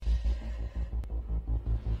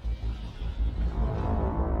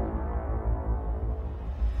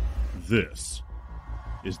This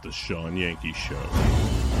is the Shawn Yankey Show.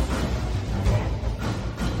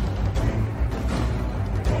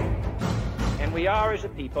 And we are, as a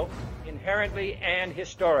people, inherently and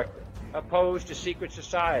historically opposed to secret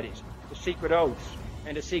societies, to secret oaths,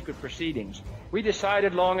 and to secret proceedings. We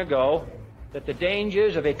decided long ago that the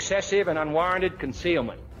dangers of excessive and unwarranted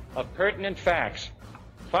concealment of pertinent facts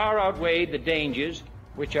far outweighed the dangers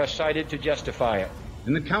which are cited to justify it.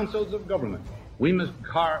 In the councils of government, we must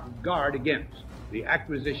guard against the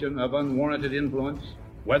acquisition of unwarranted influence,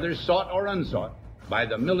 whether sought or unsought, by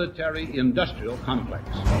the military-industrial complex.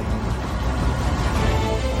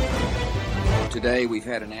 Today, we've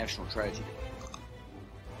had a national tragedy.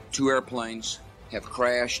 2 airplanes have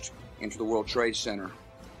crashed into the World Trade Center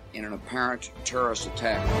in an apparent terrorist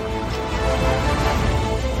attack.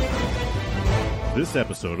 This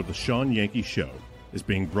episode of the Shawn Yankey Show is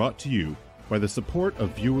being brought to you by the support of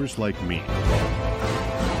viewers like me.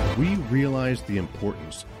 We realize the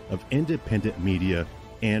importance of independent media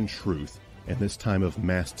and truth in this time of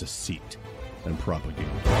mass deceit and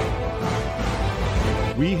propaganda.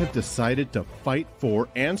 We have decided to fight for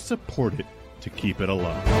and support it to keep it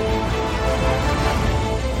alive.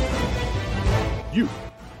 You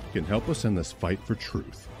can help us in this fight for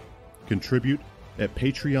truth. Contribute at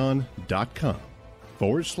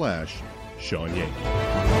patreon.com/Shawn Yankey.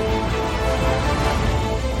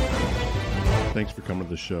 Thanks for coming to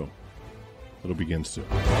the show. It'll begin soon.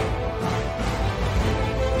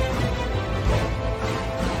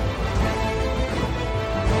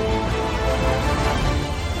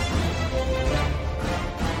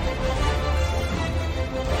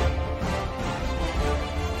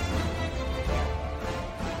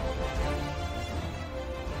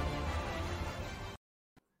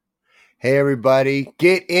 Hey everybody,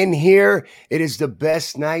 get in here. It is the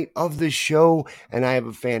best night of the show, and I have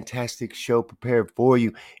a fantastic show prepared for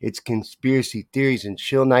you. It's Conspiracy Theories and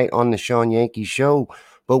Chill Night on the Shawn Yankey Show.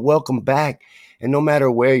 But welcome back, and no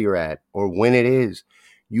matter where you're at or when it is,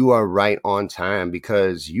 you are right on time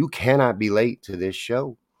because you cannot be late to this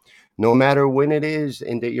show. No matter when it is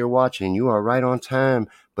and that you're watching, you are right on time,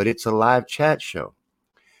 but it's a live chat show.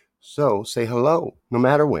 So say hello, no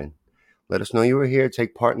matter when. Let us know you were here.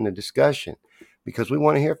 Take part in the discussion because we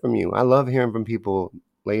want to hear from you. I love hearing from people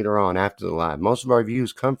later on after the live. Most of our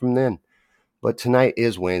views come from then. But tonight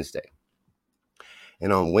is Wednesday.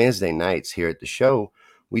 And on Wednesday nights here at the show,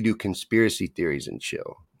 we do Conspiracy Theories and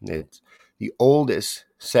Chill. It's the oldest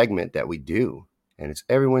segment that we do. And it's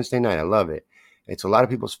every Wednesday night. I love it. It's a lot of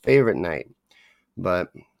people's favorite night.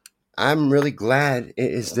 But I'm really glad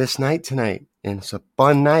it is this night tonight. And it's a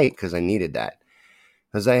fun night because I needed that.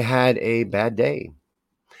 Because I had a bad day,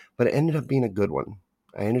 but it ended up being a good one.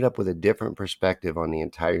 I ended up with a different perspective on the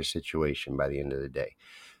entire situation by the end of the day.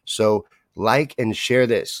 So like and share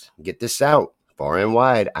this. Get this out far and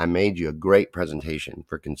wide. I made you a great presentation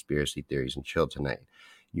for Conspiracy Theories and Chill tonight.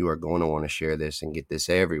 You are going to want to share this and get this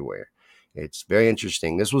everywhere. It's very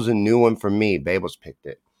interesting. This was a new one for me. Babel's picked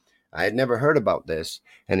it. I had never heard about this,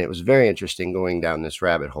 and it was very interesting going down this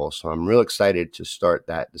rabbit hole. So I'm real excited to start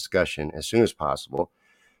that discussion as soon as possible.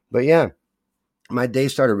 But yeah, my day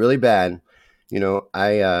started really bad. You know,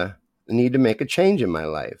 I need to make a change in my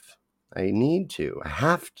life. I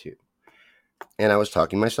have to. And I was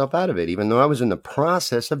talking myself out of it, even though I was in the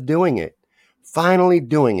process of doing it. Finally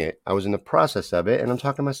doing it. I was in the process of it, and I'm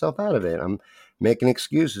talking myself out of it. I'm making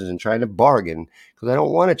excuses and trying to bargain because I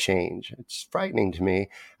don't want to change. It's frightening to me.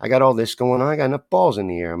 I got all this going on. I got enough balls in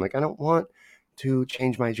the air. I'm like, I don't want to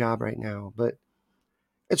change my job right now, but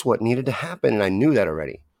it's what needed to happen, and I knew that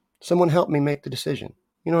already. Someone helped me make the decision.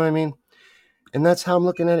 You know what I mean? And that's how I'm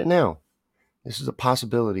looking at it now. This is a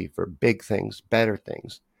possibility for big things, better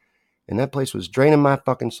things. And that place was draining my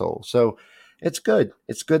fucking soul. So it's good.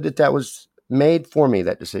 It's good that that was made for me,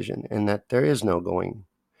 that decision, and that there is no going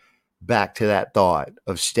back to that thought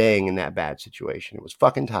of staying in that bad situation. It was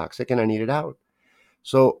fucking toxic and I needed out.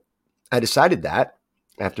 So I decided that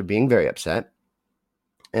after being very upset.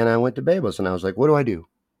 And I went to Babel's and I was like, what do I do?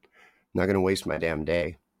 I'm not going to waste my damn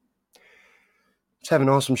day. Let's have an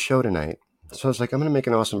awesome show tonight. So I was like, I'm going to make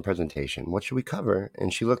an awesome presentation. What should we cover?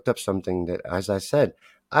 And she looked up something that, as I said,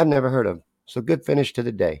 I've never heard of. So good finish to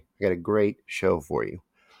the day. I got a great show for you.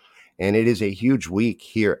 And it is a huge week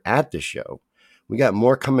here at the show. We got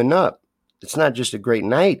more coming up. It's not just a great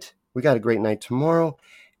night. We got a great night tomorrow.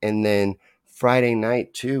 And then Friday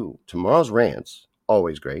night too. Tomorrow's rants.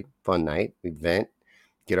 Always great. Fun night. We vent.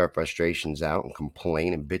 Get our frustrations out and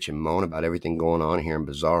complain and bitch and moan about everything going on here in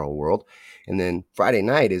Bizarro World. And then Friday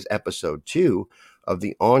night is episode 2 of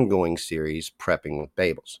the ongoing series, Prepping with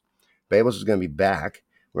Babels. Babels is going to be back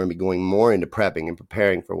We're going to be going more into prepping and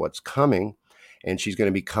preparing for what's coming. And she's going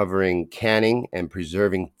to be covering canning and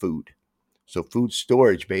preserving food. So food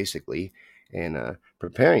storage, basically, and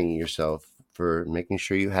preparing yourself for making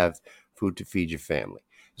sure you have food to feed your family.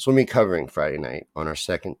 That's what we'll be covering Friday night on our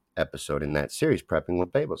second episode in that series, Prepping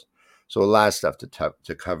with Babels. So a lot of stuff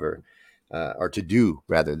to cover, or to do,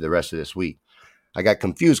 rather, the rest of this week. I got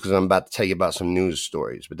confused because I'm about to tell you about some news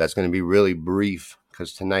stories, but that's going to be really brief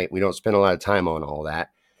because tonight we don't spend a lot of time on all that,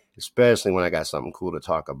 especially when I got something cool to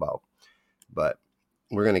talk about. But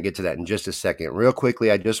we're going to get to that in just a second. Real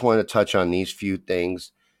quickly, I just want to touch on these few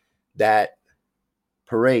things. That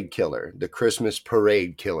parade killer, the Christmas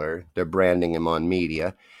parade killer, they're branding him on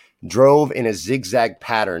media, drove in a zigzag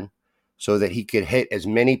pattern so that he could hit as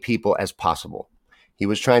many people as possible. He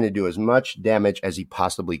was trying to do as much damage as he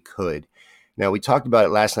possibly could. Now, we talked about it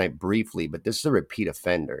last night briefly, but this is a repeat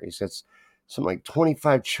offender. He says something like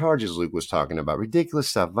 25 charges Luke was talking about. Ridiculous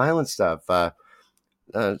stuff, violent stuff,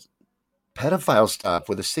 pedophile stuff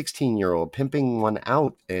with a 16-year-old, pimping one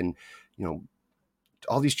out, and,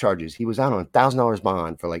 all these charges. He was out on $1,000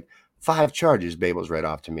 bond for like 5 charges, Babels read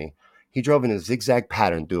off to me. He drove in a zigzag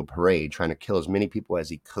pattern through a parade, trying to kill as many people as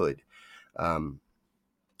he could.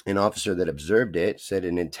 An officer that observed it said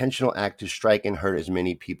an intentional act to strike and hurt as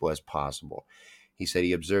many people as possible. He said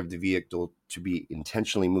he observed the vehicle to be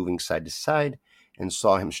intentionally moving side to side and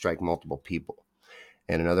saw him strike multiple people.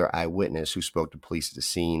 And another eyewitness who spoke to police at the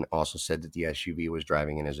scene also said that the SUV was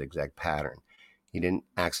driving in a zigzag pattern. He didn't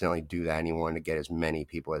accidentally do that, and he wanted to get as many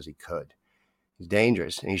people as he could. He's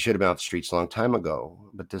dangerous, and he should have been off the streets a long time ago.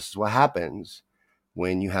 But this is what happens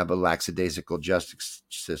when you have a lackadaisical justice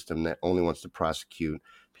system that only wants to prosecute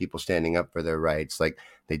people standing up for their rights, like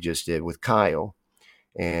they just did with Kyle.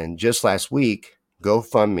 And just last week,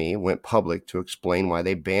 GoFundMe went public to explain why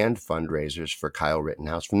they banned fundraisers for Kyle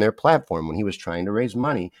Rittenhouse from their platform when he was trying to raise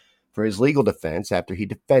money for his legal defense after he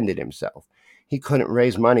defended himself. He couldn't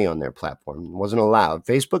raise money on their platform. It wasn't allowed.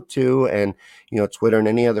 Facebook too, and Twitter and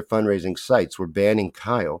any other fundraising sites were banning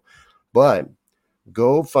Kyle. But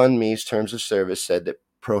GoFundMe's terms of service said that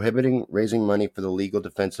prohibiting raising money for the legal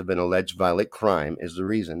defense of an alleged violent crime is the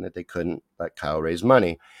reason that they couldn't let Kyle raise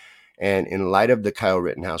money. And in light of the Kyle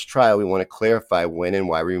Rittenhouse trial, we want to clarify when and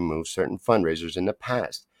why we removed certain fundraisers in the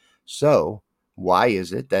past. So why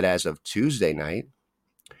is it that as of Tuesday night,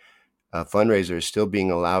 a fundraiser is still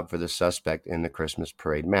being allowed for the suspect in the Christmas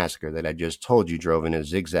parade massacre that I just told you drove in a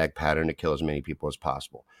zigzag pattern to kill as many people as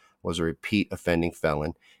possible, was a repeat offending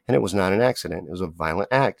felon, and it was not an accident. It was a violent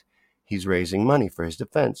act. He's raising money for his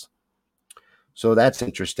defense. So that's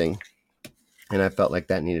interesting, and I felt like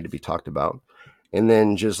that needed to be talked about. And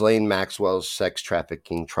then Ghislaine Maxwell's sex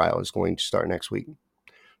trafficking trial is going to start next week.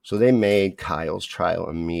 So they made Kyle's trial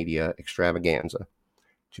a media extravaganza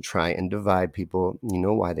to try and divide people. You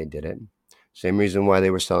know why they did it. Same reason why they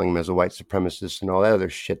were selling him as a white supremacist and all that other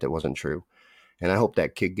shit that wasn't true. And I hope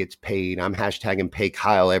that kid gets paid. I'm hashtagging pay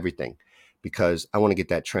Kyle everything because I want to get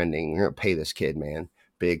that trending. We're going to pay this kid, man,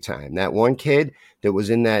 big time. That one kid that was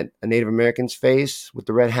in that Native American's face with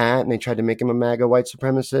the red hat and they tried to make him a MAGA white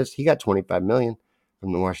supremacist, he got $25 million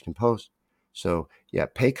from the Washington Post. So, yeah,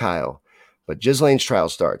 pay Kyle. But Ghislaine's trial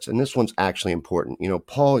starts, and this one's actually important.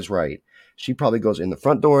 Paul is right. She probably goes in the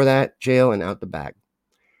front door of that jail and out the back.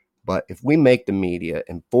 But if we make the media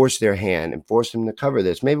and force their hand and force them to cover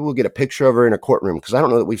this, maybe we'll get a picture of her in a courtroom because I don't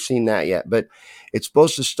know that we've seen that yet. But it's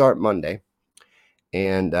supposed to start Monday.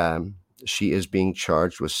 And she is being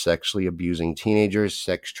charged with sexually abusing teenagers,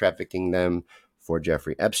 sex trafficking them for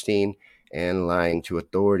Jeffrey Epstein, and lying to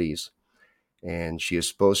authorities. And she is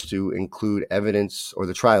supposed to include evidence, or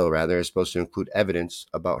the trial rather, is supposed to include evidence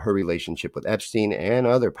about her relationship with Epstein and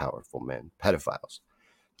other powerful men, pedophiles,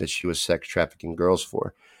 that she was sex trafficking girls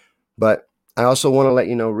for. But I also want to let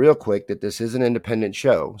you know real quick that this is an independent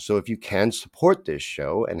show. So if you can support this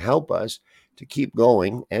show and help us to keep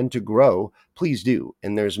going and to grow, please do.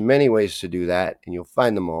 And there's many ways to do that, and you'll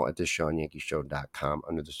find them all at theshawnyankeyshow.com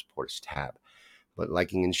under the Support Us tab. But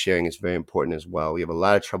liking and sharing is very important as well. We have a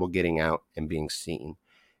lot of trouble getting out and being seen.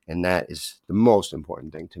 And that is the most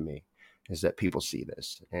important thing to me, is that people see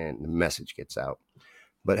this and the message gets out.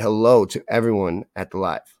 But hello to everyone at the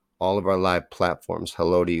live, all of our live platforms.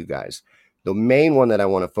 Hello to you guys. The main one that I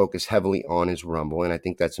want to focus heavily on is Rumble. And I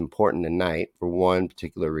think that's important tonight for one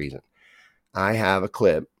particular reason. I have a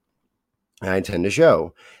clip I intend to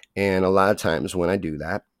show. And a lot of times when I do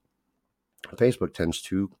that, Facebook tends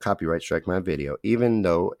to copyright strike my video, even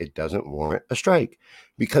though it doesn't warrant a strike,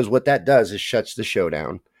 because what that does is shuts the show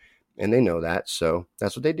down, and they know that, so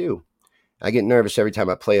that's what they do. I get nervous every time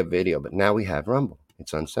I play a video, but now we have Rumble.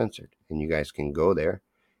 It's uncensored, and you guys can go there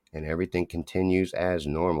and everything continues as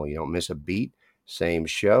normal. You don't miss a beat, same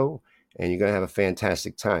show, and you're going to have a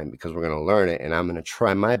fantastic time because we're going to learn it, and I'm going to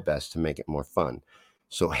try my best to make it more fun.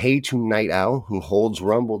 So hey to Night Owl, who holds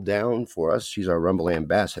Rumble down for us. She's our Rumble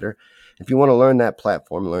ambassador. If you want to learn that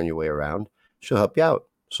platform, learn your way around, she'll help you out.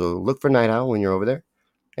 So look for Night Owl when you're over there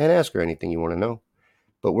and ask her anything you want to know.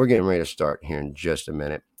 But we're getting ready to start here in just a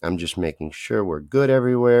minute. I'm just making sure we're good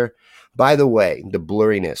everywhere. By the way, the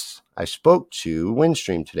blurriness. I spoke to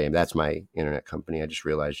Windstream today. That's my internet company. I just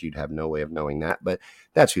realized you'd have no way of knowing that, but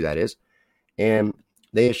that's who that is. And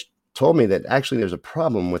they told me that actually there's a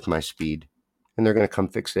problem with my speed, and they're going to come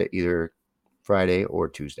fix it either Friday or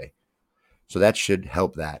Tuesday. So that should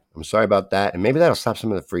help that. I'm sorry about that. And maybe that'll stop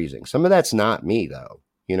some of the freezing. Some of that's not me, though.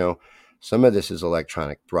 Some of this is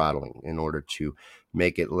electronic throttling in order to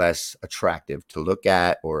make it less attractive to look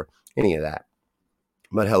at or any of that.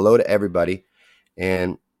 But hello to everybody.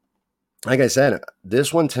 And like I said,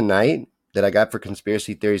 this one tonight that I got for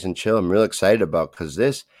Conspiracy Theories and Chill, I'm real excited about because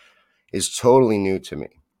this is totally new to me.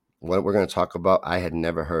 What we're going to talk about, I had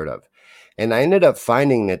never heard of. And I ended up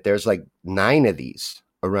finding that there's like 9 of these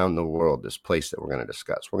around the world, this place that we're going to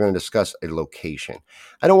discuss. We're going to discuss a location.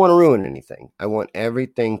 I don't want to ruin anything. I want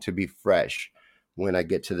everything to be fresh when I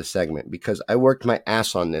get to the segment because I worked my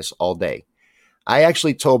ass on this all day. I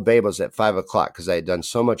actually told Babels at 5 o'clock because I had done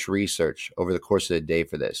so much research over the course of the day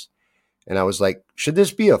for this. And I was like, should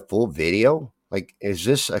this be a full video? Like, is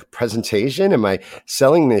this a presentation? Am I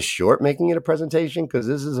selling this short, making it a presentation? Because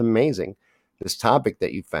this is amazing, this topic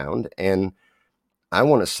that you found. And I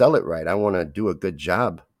want to sell it right. I want to do a good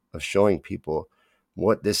job of showing people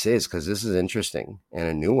what this is because this is interesting and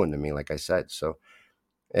a new one to me, like I said. So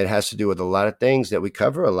it has to do with a lot of things that we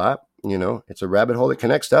cover a lot. It's a rabbit hole that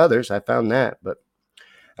connects to others. I found that. But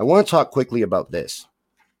I want to talk quickly about this.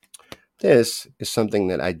 This is something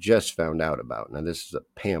that I just found out about. Now, this is a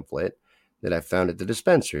pamphlet that I found at the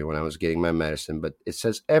dispensary when I was getting my medicine. But it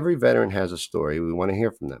says every veteran has a story. We want to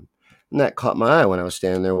hear from them. And that caught my eye when I was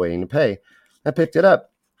standing there waiting to pay. I picked it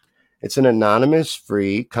up. It's an anonymous,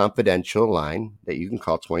 free, confidential line that you can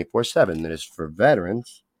call 24/7 that is for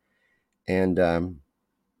veterans. And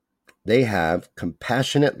they have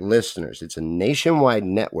compassionate listeners. It's a nationwide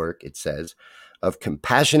network, it says, of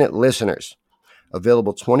compassionate listeners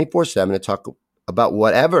available 24/7 to talk about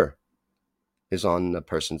whatever is on the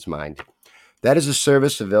person's mind. That is a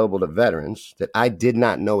service available to veterans that I did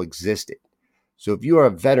not know existed. So if you are a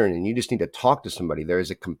veteran and you just need to talk to somebody, there is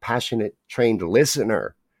a compassionate, trained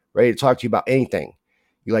listener ready to talk to you about anything.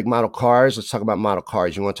 You like model cars? Let's talk about model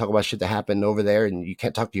cars. You want to talk about shit that happened over there and you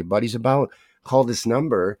can't talk to your buddies about? Call this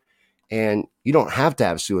number, and you don't have to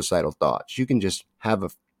have suicidal thoughts. You can just have a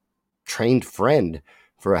trained friend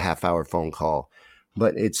for a half-hour phone call.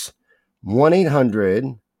 But it's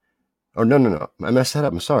 1-800, or no, I messed that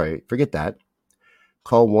up. I'm sorry. Forget that.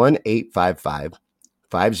 Call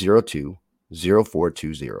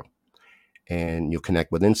 1-855-502-0420. And you'll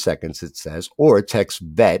connect within seconds, it says, or text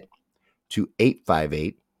VET to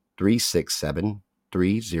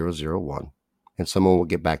 858-367-3001. And someone will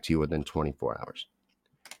get back to you within 24 hours.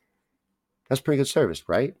 That's pretty good service,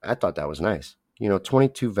 right? I thought that was nice.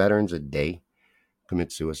 22 veterans a day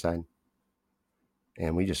commit suicide.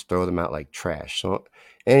 And we just throw them out like trash. So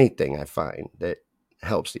anything I find that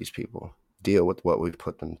helps these people deal with what we've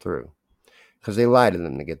put them through. Because they lie to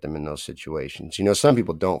them to get them in those situations. Some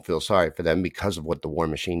people don't feel sorry for them because of what the war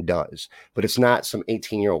machine does. But it's not some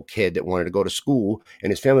 18-year-old kid that wanted to go to school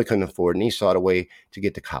and his family couldn't afford and he sought a way to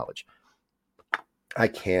get to college. I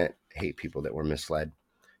can't hate people that were misled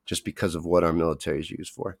just because of what our military is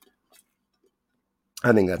used for.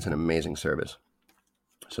 I think that's an amazing service.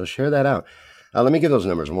 So share that out. Let me give those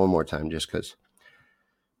numbers one more time just because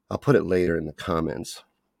I'll put it later in the comments.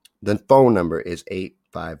 The phone number is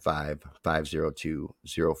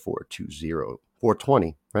 855-502-0420.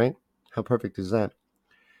 420, right? How perfect is that?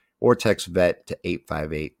 Or text VET to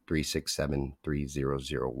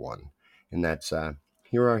 858-367-3001. And that's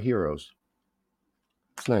Here Are Heroes.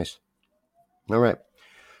 It's nice. All right.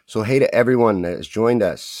 So hey to everyone that has joined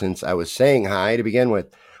us. Since I was saying hi to begin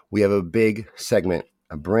with, we have a big segment,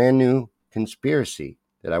 a brand new conspiracy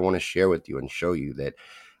that I want to share with you and show you that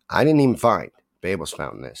I didn't even find. Babel's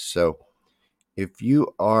found this. So if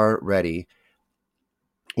you are ready,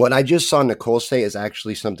 what I just saw Nicole say is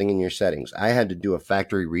actually something in your settings. I had to do a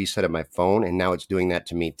factory reset of my phone, and now it's doing that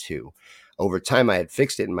to me too. Over time, I had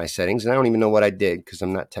fixed it in my settings, and I don't even know what I did because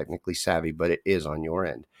I'm not technically savvy, but it is on your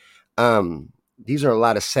end. These are a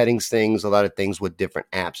lot of settings things, a lot of things with different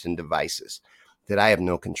apps and devices that I have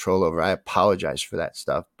no control over. I apologize for that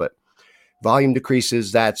stuff, but volume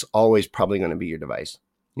decreases, that's always probably going to be your device.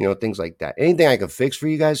 things like that. Anything I can fix for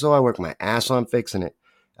you guys, though, I work my ass on fixing it,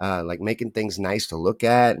 like making things nice to look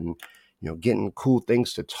at and, getting cool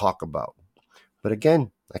things to talk about. But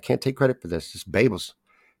again, I can't take credit for this. It's Babel's.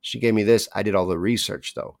 She gave me this. I did all the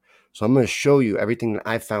research, though. So I'm going to show you everything that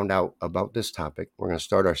I found out about this topic. We're going to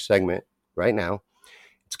start our segment right now.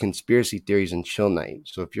 It's Conspiracy Theories and Chill Night.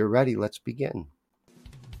 So if you're ready, let's begin.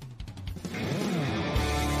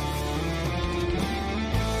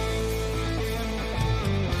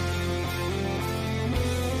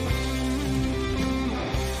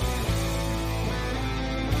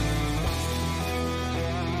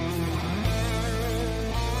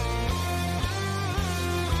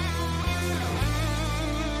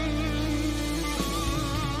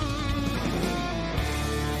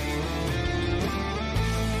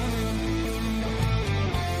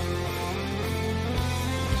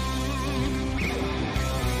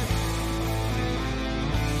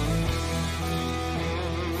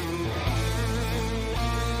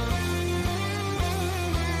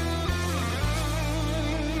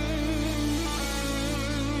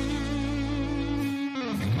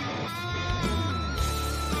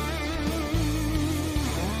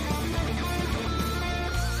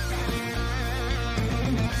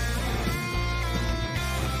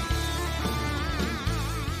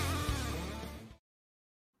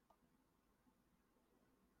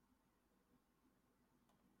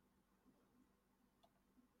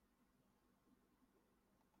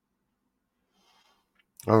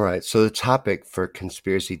 All right, so the topic for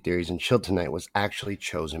Conspiracy Theories and Chill tonight was actually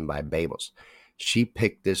chosen by Babels. She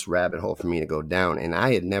picked this rabbit hole for me to go down, and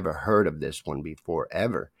I had never heard of this one before,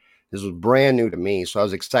 ever. This was brand new to me, so I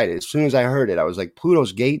was excited. As soon as I heard it, I was like,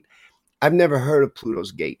 Pluto's Gate? I've never heard of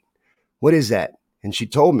Pluto's Gate. What is that? And she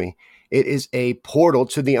told me it is a portal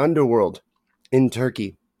to the underworld in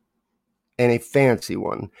Turkey, and a fancy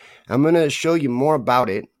one. I'm going to show you more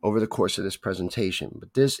about it over the course of this presentation,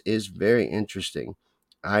 but this is very interesting,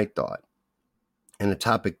 I thought, and a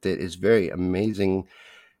topic that is very amazing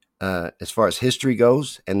as far as history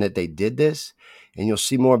goes, and that they did this, and you'll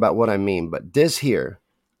see more about what I mean. But this here,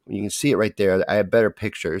 you can see it right there. I have better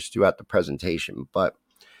pictures throughout the presentation, but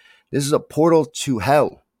this is a portal to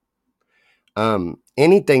hell.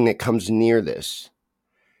 Anything that comes near this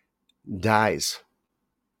dies.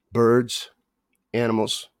 Birds,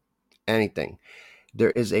 animals, anything.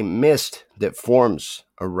 There is a mist that forms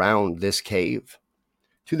around this cave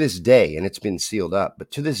to this day, and it's been sealed up, but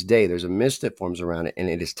to this day, there's a mist that forms around it, and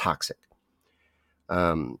it is toxic.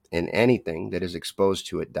 And anything that is exposed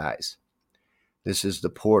to it dies. This is the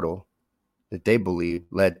portal that they believe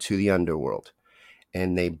led to the underworld.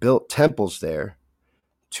 And they built temples there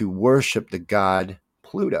to worship the god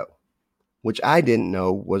Pluto, which I didn't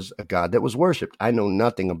know was a god that was worshipped. I know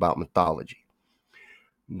nothing about mythology.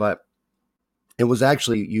 But it was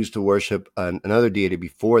actually used to worship another deity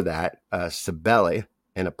before that, Cybele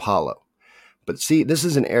and Apollo. But see, this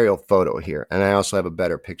is an aerial photo here, and I also have a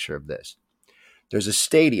better picture of this. There's a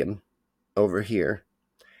stadium over here,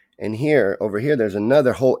 and over here, there's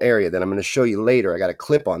another whole area that I'm going to show you later. I got a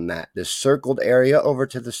clip on that. This circled area over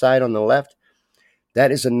to the side on the left,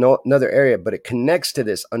 that is another area, but it connects to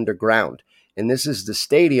this underground. And this is the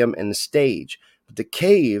stadium and the stage. But the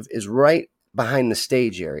cave is right behind the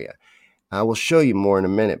stage area. I will show you more in a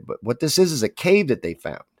minute. But what this is a cave that they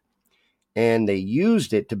found. And they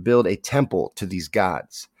used it to build a temple to these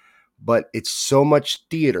gods. But it's so much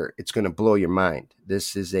theater, it's going to blow your mind.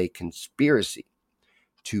 This is a conspiracy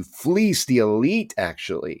to fleece the elite,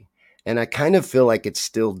 actually. And I kind of feel like it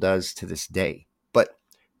still does to this day. But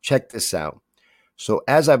check this out. So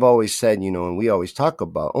as I've always said, and we always talk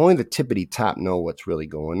about, only the tippity top know what's really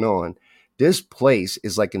going on. This place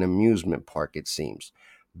is like an amusement park, it seems,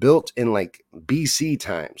 built in like BC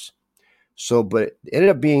times. So, but it ended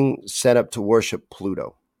up being set up to worship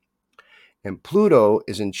Pluto. And Pluto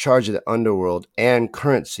is in charge of the underworld and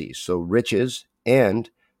currency, so riches and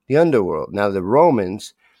the underworld. Now, the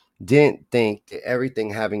Romans didn't think that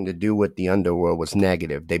everything having to do with the underworld was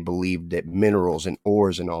negative. They believed that minerals and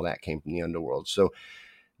ores and all that came from the underworld. So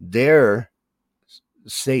their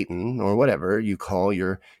Satan, or whatever you call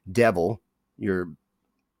your devil, your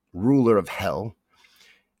ruler of hell,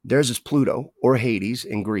 theirs is Pluto or Hades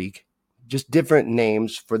in Greek, just different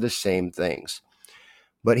names for the same things.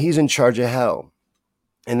 But he's in charge of hell,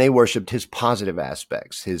 and they worshipped his positive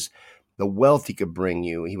aspects, the wealth he could bring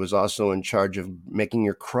you. He was also in charge of making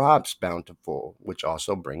your crops bountiful, which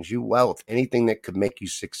also brings you wealth. Anything that could make you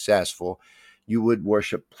successful, you would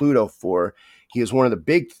worship Pluto for. He is one of the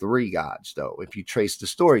big three gods, though, if you trace the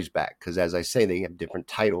stories back, because as I say, they have different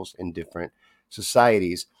titles in different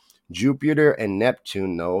societies. Jupiter and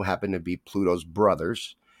Neptune, though, happen to be Pluto's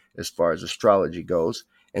brothers. as far as astrology goes.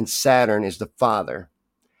 And Saturn is the father.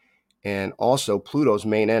 And also Pluto's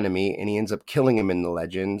main enemy, and he ends up killing him in the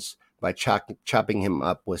legends by chopping him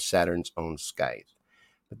up with Saturn's own scythe.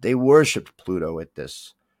 But they worshipped Pluto at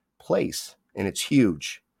this place, and it's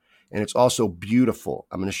huge. And it's also beautiful.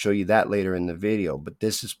 I'm going to show you that later in the video. But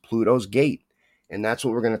this is Pluto's gate, and that's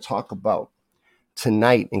what we're going to talk about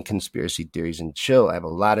tonight in Conspiracy Theories and Chill. I have a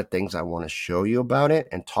lot of things I want to show you about it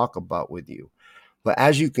and talk about with you. But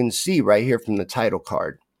as you can see right here from the title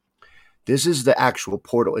card, this is the actual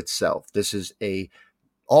portal itself.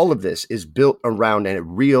 All of this is built around a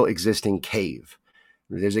real existing cave.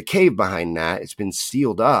 There's a cave behind that. It's been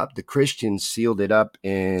sealed up. The Christians sealed it up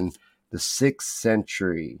in the 6th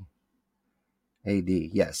century AD.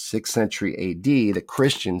 Yes, 6th century AD. The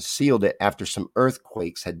Christians sealed it after some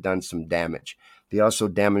earthquakes had done some damage. They also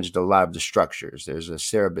damaged a lot of the structures. There's a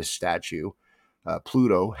Cerberus statue.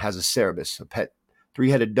 Pluto has a Cerberus, a pet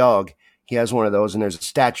 3-headed dog. He has one of those, and there's a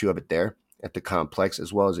statue of it there at the complex,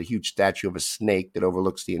 as well as a huge statue of a snake that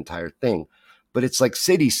overlooks the entire thing. But it's like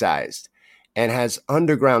city-sized and has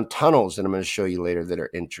underground tunnels that I'm going to show you later that are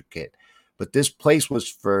intricate. But this place was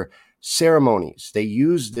for ceremonies. They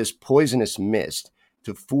used this poisonous mist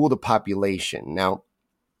to fool the population. Now,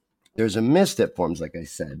 there's a mist that forms, like I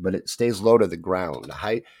said, but it stays low to the ground. The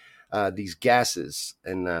height, these gases,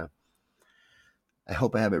 and I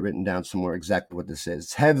hope I have it written down somewhere exactly what this is.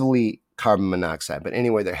 It's heavily carbon monoxide, but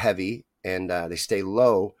anyway, they're heavy and they stay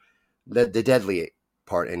low. The deadly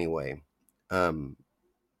part, anyway.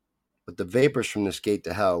 But the vapors from this gate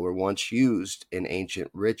to hell were once used in ancient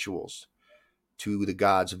rituals to the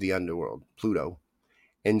gods of the underworld, Pluto,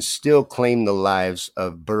 and still claim the lives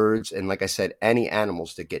of birds and, like I said, any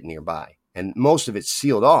animals that get nearby. And most of it's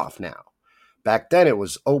sealed off now. Back then, it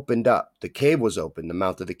was opened up. The cave was open. The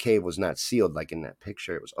mouth of the cave was not sealed like in that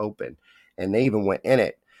picture. It was open. And they even went in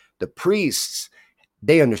it. The priests,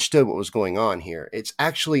 they understood what was going on here. It's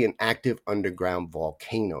actually an active underground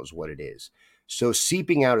volcano is what it is. So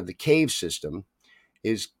seeping out of the cave system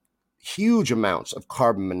is huge amounts of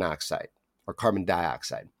carbon monoxide or carbon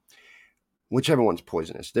dioxide, whichever one's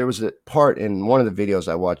poisonous. There was a part in one of the videos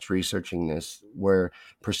I watched researching this where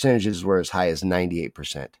percentages were as high as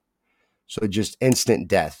 98%. So just instant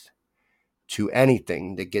death to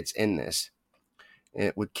anything that gets in this. And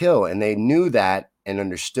it would kill. And they knew that and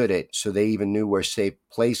understood it. So they even knew where safe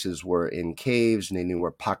places were in caves, and they knew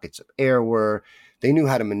where pockets of air were. They knew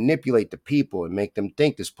how to manipulate the people and make them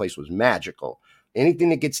think this place was magical. Anything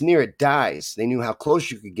that gets near it dies. They knew how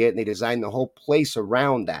close you could get, and they designed the whole place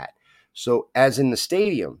around that. So as in the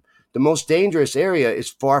stadium, the most dangerous area is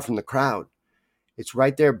far from the crowd. It's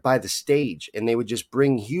right there by the stage, and they would just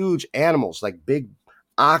bring huge animals like big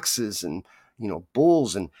oxes and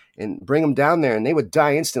bulls and bring them down there, and they would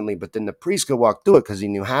die instantly. But then the priest could walk through it because he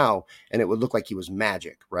knew how, and it would look like he was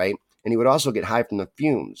magic, right? And he would also get high from the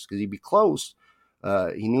fumes because he'd be close.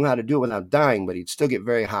 He knew how to do it without dying, but he'd still get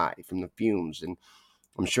very high from the fumes, and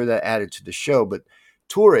I'm sure that added to the show. But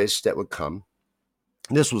tourists that would come,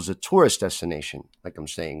 this was a tourist destination, like I'm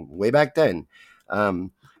saying, way back then.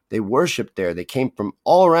 They worshiped there. They came from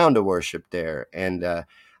all around to worship there. And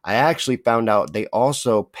I actually found out they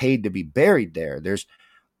also paid to be buried there.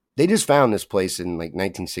 They just found this place in like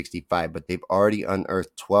 1965, but they've already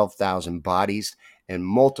unearthed 12,000 bodies and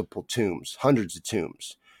multiple tombs, hundreds of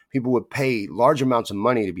tombs. People would pay large amounts of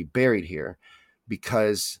money to be buried here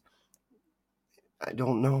because, I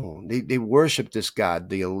don't know, they worship this god,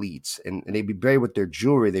 the elites, and they'd be buried with their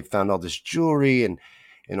jewelry. They found all this jewelry and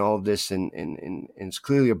all of this, and it's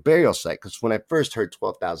clearly a burial site. Because when I first heard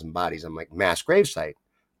 12,000 bodies, I'm like, mass grave site.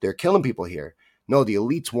 They're killing people here. No, the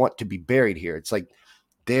elites want to be buried here. It's like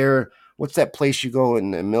what's that place you go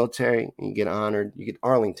in the military and you get honored? You get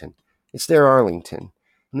Arlington. It's their Arlington.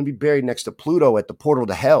 I'm going to be buried next to Pluto at the portal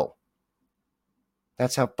to hell.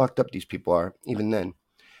 That's how fucked up these people are, even then.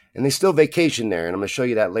 And they still vacation there, and I'm going to show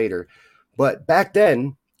you that later. But back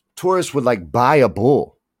then, tourists would like buy a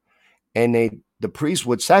bull, and the priest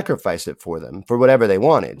would sacrifice it for them for whatever they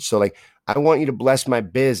wanted. So like, I want you to bless my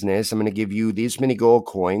business. I'm going to give you these many gold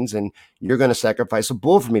coins, and you're going to sacrifice a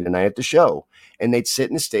bull for me tonight at the show. And they'd sit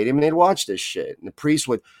in the stadium and they'd watch this shit. And the priest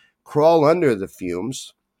would crawl under the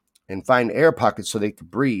fumes and find air pockets so they could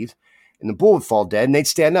breathe. And the bull would fall dead, and they'd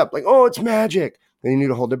stand up like, oh, it's magic. They need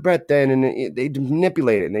to hold their breath then, and they'd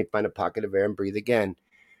manipulate it, and they'd find a pocket of air and breathe again.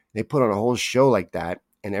 They put on a whole show like that,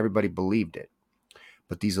 and everybody believed it.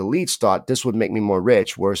 But these elites thought this would make me more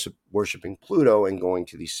rich, worshiping Pluto and going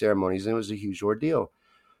to these ceremonies, and it was a huge ordeal.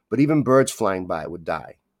 But even birds flying by would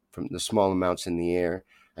die from the small amounts in the air.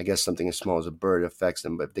 I guess something as small as a bird affects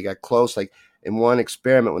them. But if they got close, like in one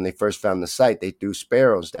experiment when they first found the site, they threw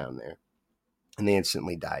sparrows down there and they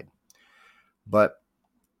instantly died. But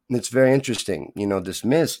it's very interesting. This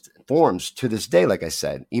mist forms to this day, like I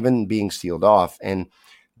said, even being sealed off, and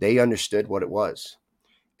they understood what it was.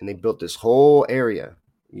 And they built this whole area.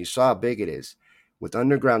 You saw how big it is, with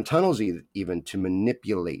underground tunnels even to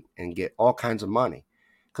manipulate and get all kinds of money.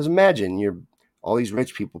 Because imagine you're all these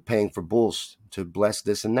rich people paying for bulls to bless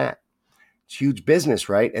this and that. It's huge business,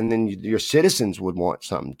 right? And then your citizens would want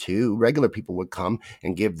something too. Regular people would come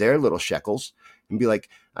and give their little shekels and be like,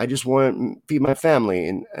 I just want to feed my family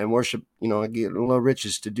and worship. I get a little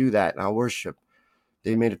riches to do that, and I'll worship.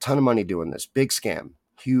 They made a ton of money doing this. Big scam.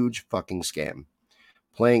 Huge fucking scam.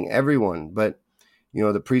 Playing everyone. But,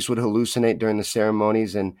 the priest would hallucinate during the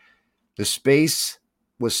ceremonies, and the space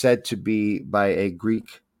was said to be by a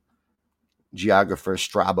Greek geographer,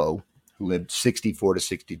 Strabo, who lived 64 to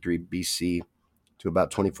 63 BC to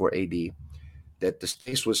about 24 AD, that the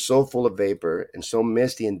space was so full of vapor and so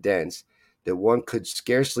misty and dense that one could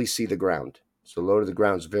scarcely see the ground. So low to the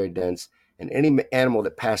ground is very dense, and any animal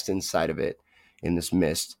that passed inside of it in this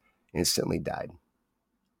mist instantly died.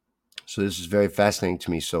 So this is very fascinating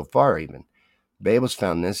to me so far even. Babel's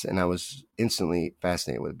found this, and I was instantly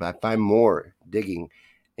fascinated with it. But I find more digging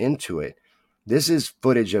into it. This is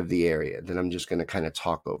footage of the area that I'm just going to kind of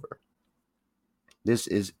talk over. This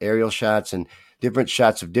is aerial shots and different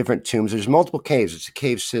shots of different tombs. There's multiple caves. It's a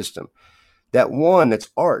cave system. That one that's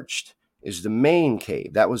arched is the main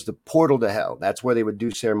cave. That was the portal to hell. That's where they would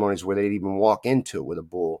do ceremonies where they'd even walk into it with a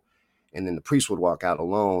bull. And then the priest would walk out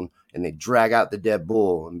alone, and they'd drag out the dead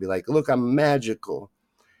bull and be like, look, I'm magical.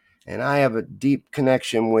 And I have a deep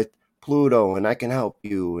connection with Pluto, and I can help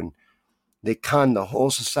you. And they con the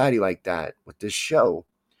whole society like that with this show.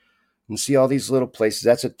 And see all these little places.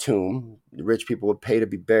 That's a tomb. The rich people would pay to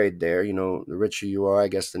be buried there. The richer you are, I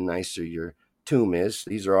guess the nicer your tomb is.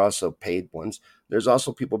 These are also paid ones. There's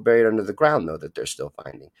also people buried under the ground, though, that they're still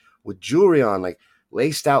finding. With jewelry on, like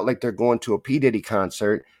laced out like they're going to a P. Diddy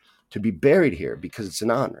concert to be buried here because it's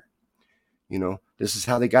an honor. This is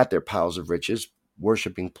how they got their piles of riches,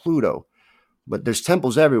 worshiping Pluto. But there's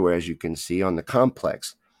temples everywhere, as you can see, on the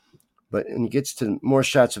complex. But when it gets to more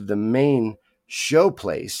shots of the main show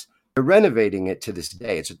place, they're renovating it to this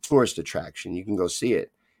day. It's a tourist attraction. You can go see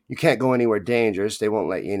it. You can't go anywhere dangerous. They won't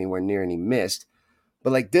let you anywhere near any mist.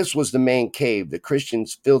 But like this was the main cave. The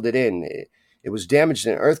Christians filled it in. It was damaged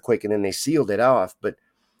in an earthquake, and then they sealed it off. But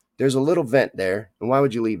there's a little vent there. And why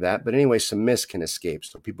would you leave that? But anyway, some mist can escape,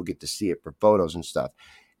 so people get to see it for photos and stuff.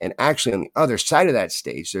 And actually, on the other side of that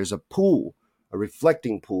stage, there's a pool, a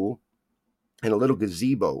reflecting pool, and a little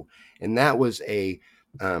gazebo. And that was a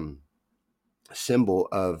symbol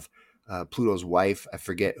of Pluto's wife. I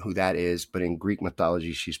forget who that is, but in Greek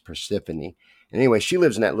mythology, she's Persephone. And anyway, she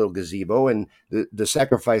lives in that little gazebo, and the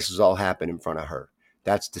sacrifices all happen in front of her.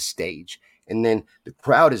 That's the stage. And then the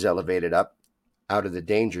crowd is elevated up out of the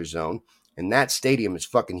danger zone, and that stadium is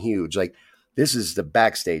fucking huge. Like, this is the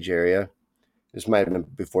backstage area. This might have been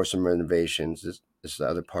before some renovations. This is the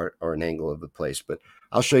other part or an angle of the place, but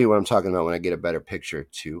I'll show you what I'm talking about when I get a better picture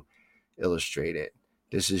to illustrate it.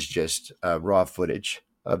 This is just raw footage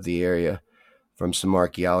of the area from some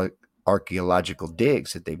archaeological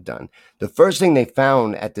digs that they've done. The first thing they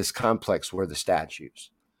found at this complex were the statues.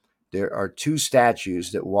 There are two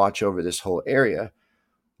statues that watch over this whole area.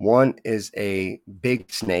 One is a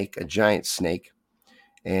big snake, a giant snake,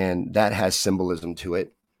 and that has symbolism to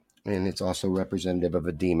it. And it's also representative of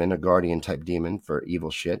a demon, a guardian type demon for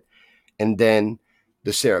evil shit. And then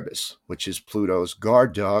the Cerberus, which is Pluto's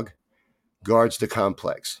guard dog, guards the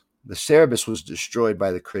complex. The Cerberus was destroyed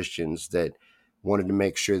by the Christians that wanted to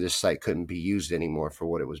make sure this site couldn't be used anymore for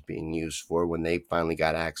what it was being used for when they finally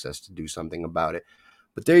got access to do something about it.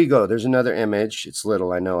 But there you go. There's another image. It's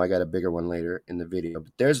little, I know. I got a bigger one later in the video.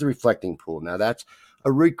 But there's the reflecting pool. Now, that's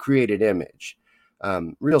a recreated image.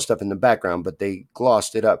 Real stuff in the background, but they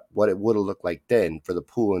glossed it up, what it would have looked like then for the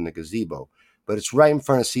pool and the gazebo. But it's right in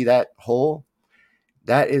front of, see that hole?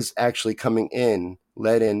 That is actually coming in,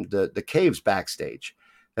 led in the caves backstage.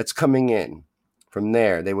 That's coming in. From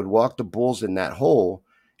there, they would walk the bulls in that hole,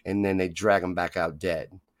 and then they drag them back out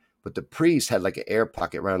dead. But the priest had like an air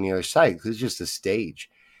pocket right on the other side because it's just a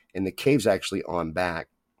stage. And the cave's actually on back.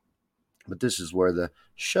 But this is where the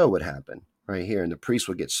show would happen, right here. And the priest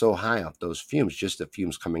would get so high off those fumes, just the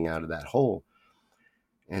fumes coming out of that hole.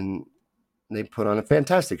 And they put on a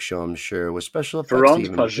fantastic show, I'm sure, with special effects.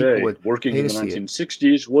 Ferrand Paget, working in the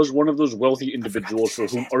 1960s, was one of those wealthy individuals for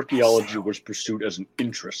whom archaeology was pursued as an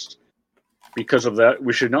interest. Because of that,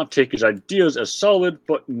 we should not take his ideas as solid,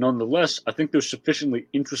 but nonetheless, I think they're sufficiently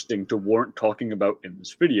interesting to warrant talking about in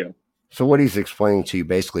this video. So what he's explaining to you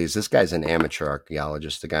basically is this guy's an amateur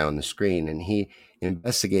archaeologist, the guy on the screen, and he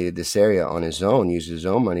investigated this area on his own, used his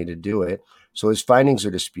own money to do it. So his findings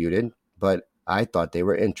are disputed, but I thought they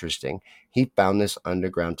were interesting. He found this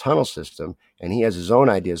underground tunnel system, and he has his own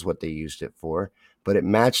ideas what they used it for, but it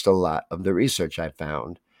matched a lot of the research I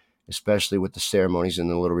found, especially with the ceremonies and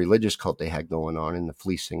the little religious cult they had going on and the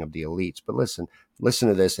fleecing of the elites. But listen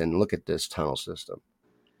to this and look at this tunnel system.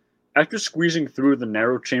 After squeezing through the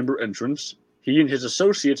narrow chamber entrance, he and his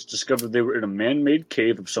associates discovered they were in a man-made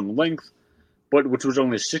cave of some length, but which was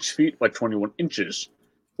only 6 feet by 21 inches,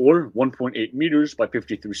 or 1.8 meters by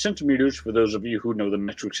 53 centimeters for those of you who know the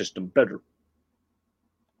metric system better.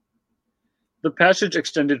 The passage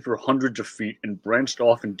extended for hundreds of feet and branched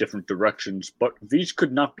off in different directions, but these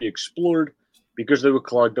could not be explored because they were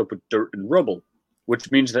clogged up with dirt and rubble,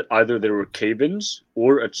 which means that either there were cave-ins,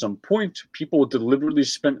 or at some point, people deliberately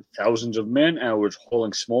spent thousands of man-hours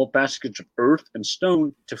hauling small baskets of earth and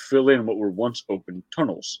stone to fill in what were once open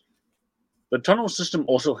tunnels. The tunnel system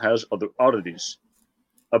also has other oddities.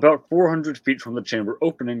 About 400 feet from the chamber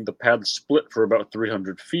opening, the path split for about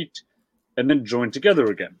 300 feet, and then joined together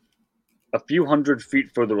again. A few hundred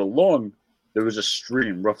feet further along, there is a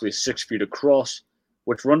stream roughly 6 feet across,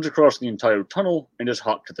 which runs across the entire tunnel and is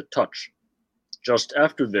hot to the touch. Just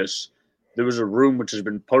after this, there is a room which has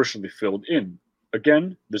been partially filled in.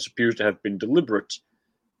 Again, this appears to have been deliberate,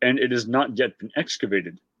 and it has not yet been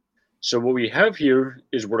excavated. So what we have here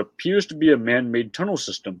is what appears to be a man-made tunnel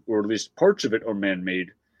system, or at least parts of it are man-made,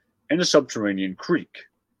 and a subterranean creek.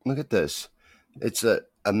 Look at this. It's a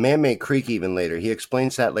man-made creek even later. He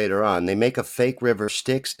explains that later on. They make a fake river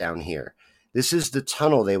Styx down here. This is the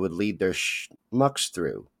tunnel they would lead their schmucks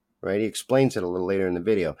through, right? He explains it a little later in the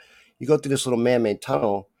video. You go through this little man-made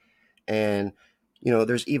tunnel, and,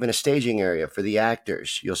 there's even a staging area for the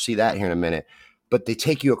actors. You'll see that here in a minute. But they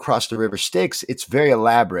take you across the river Styx. It's very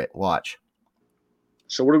elaborate. Watch.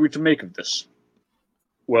 So what are we to make of this?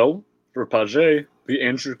 Well, for Paget, the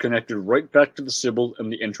answer connected right back to the Sibyl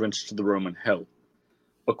and the entrance to the Roman hell.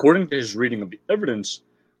 According to his reading of the evidence,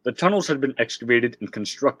 the tunnels had been excavated and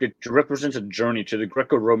constructed to represent a journey to the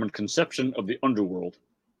Greco-Roman conception of the underworld.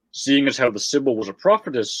 Seeing as how the Sibyl was a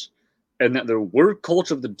prophetess, and that there were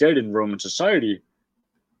cults of the dead in Roman society,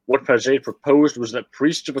 what Paget proposed was that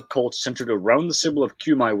priests of a cult centered around the Sibyl of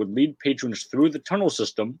Cumae would lead patrons through the tunnel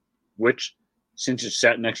system, which, since it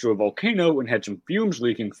sat next to a volcano and had some fumes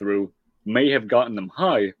leaking through, may have gotten them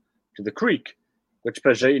high, to the creek, which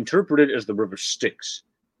Paget interpreted as the river Styx.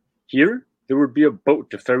 Here, there would be a boat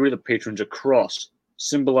to ferry the patrons across,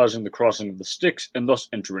 symbolizing the crossing of the Styx and thus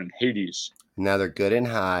entering Hades. Now they're good and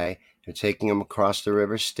high. They're taking them across the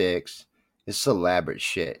river Styx. It's elaborate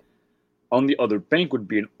shit. On the other bank would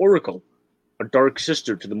be an oracle, a dark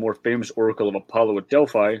sister to the more famous oracle of Apollo at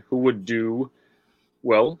Delphi, who would do,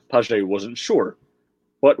 well, Paget wasn't sure.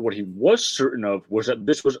 But what he was certain of was that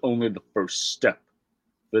this was only the first step.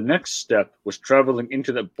 The next step was traveling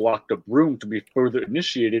into that blocked-up room to be further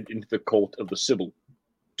initiated into the cult of the Sibyl.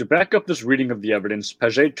 To back up this reading of the evidence,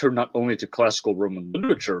 Paget turned not only to classical Roman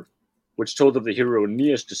literature, which told of the hero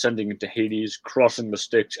Aeneas descending into Hades, crossing the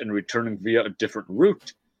Styx, and returning via a different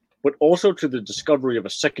route, but also to the discovery of a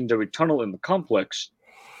secondary tunnel in the complex,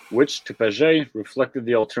 which, to Paget, reflected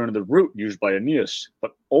the alternative route used by Aeneas,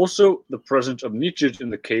 but also the presence of niches in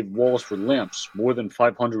the cave walls for lamps, more than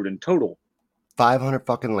 500 in total. 500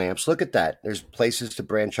 fucking lamps. Look at that. There's places to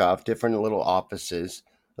branch off, different little offices.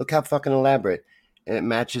 Look how fucking elaborate. And it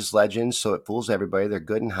matches legends, so it fools everybody. They're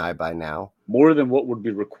good and high by now. More than what would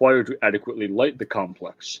be required to adequately light the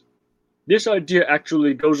complex. This idea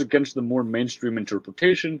actually goes against the more mainstream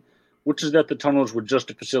interpretation, which is that the tunnels were just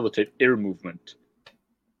to facilitate air movement.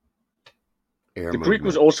 The creek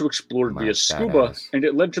was also explored via scuba, and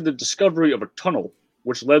it led to the discovery of a tunnel,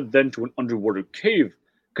 which led then to an underwater cave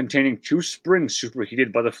containing 2 springs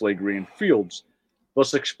superheated by the Phlegraean fields,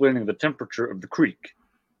 thus explaining the temperature of the creek.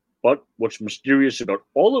 But what's mysterious about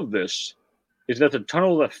all of this is that the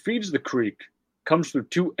tunnel that feeds the creek comes through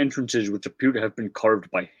 2 entrances which appear to have been carved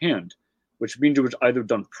by hand, which means it was either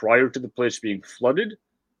done prior to the place being flooded,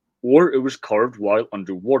 or it was carved while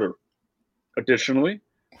underwater. Additionally,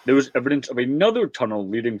 there was evidence of another tunnel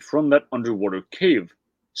leading from that underwater cave,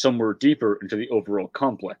 somewhere deeper into the overall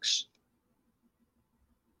complex.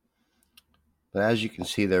 But as you can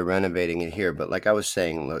see, they're renovating it here. But like I was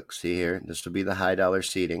saying, look, see here, this would be the high dollar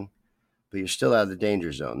seating, but you're still out of the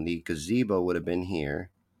danger zone. The gazebo would have been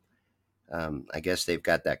here. I guess they've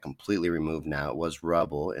got that completely removed now. It was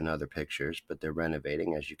rubble in other pictures, but they're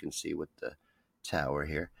renovating, as you can see with the tower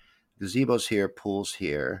here. Gazebo's here, pool's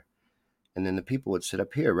here, and then the people would sit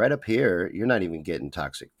up here. Right up here, you're not even getting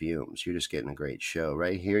toxic fumes. You're just getting a great show.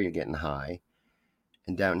 Right here, you're getting high.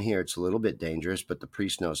 And down here, it's a little bit dangerous, but the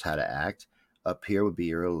priest knows how to act. Up here would be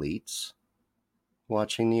your elites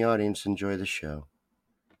watching the audience enjoy the show.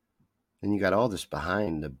 Then you got all this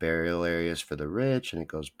behind, the burial areas for the rich, and it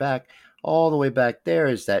goes back. All the way back there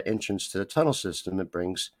is that entrance to the tunnel system that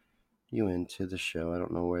brings you into the show. I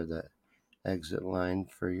don't know where the exit line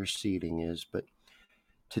for your seating is, but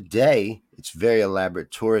today it's a very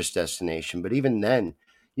elaborate tourist destination. But even then,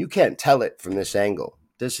 you can't tell it from this angle.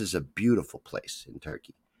 This is a beautiful place in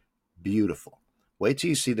Turkey. Beautiful. Wait till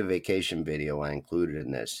you see the vacation video I included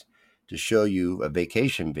in this to show you a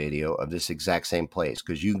vacation video of this exact same place,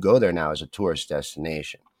 because you can go there now as a tourist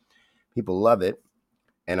destination. People love it,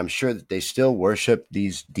 and I'm sure that they still worship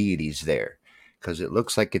these deities there because it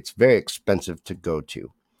looks like it's very expensive to go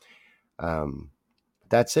to.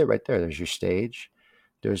 That's it right there. There's your stage.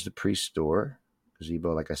 There's the priest's door.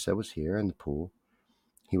 Gazebo, like I said, was here, and the pool.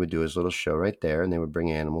 He would do his little show right there, and they would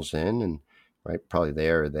bring animals in, and right, probably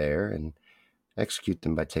there or there, and execute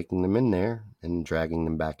them by taking them in there and dragging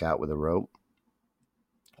them back out with a rope.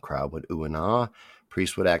 Crowd would ooh and ah.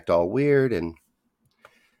 Priest would act all weird, and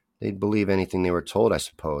they'd believe anything they were told, I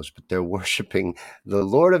suppose. But they're worshiping the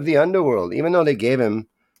Lord of the underworld, even though they gave him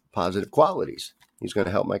positive qualities. He's going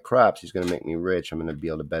to help my crops. He's going to make me rich. I'm going to be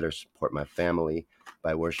able to better support my family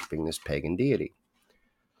by worshiping this pagan deity.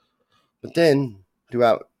 But then,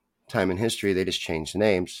 throughout time in history, they just changed the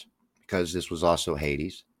names because this was also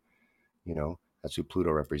Hades. You know, that's who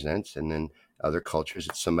Pluto represents. And then other cultures,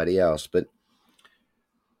 it's somebody else. But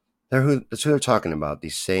that's who they're talking about,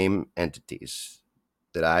 these same entities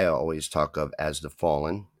that I always talk of as the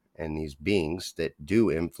fallen, and these beings that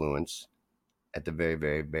do influence at the very,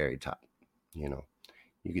 very, very top. You know,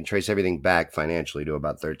 you can trace everything back financially to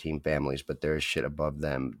about 13 families, but there's shit above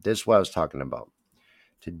them. This is what I was talking about.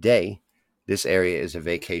 Today, this area is a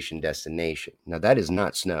vacation destination. Now, that is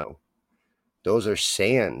not snow. Those are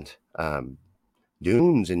sand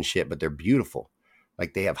dunes and shit, but they're beautiful.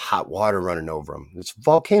 Like they have hot water running over them. It's a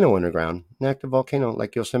volcano underground, an active volcano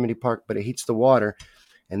like Yosemite Park, but it heats the water,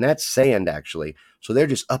 and that's sand actually. So they're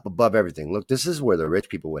just up above everything. Look, this is where the rich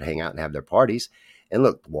people would hang out and have their parties. And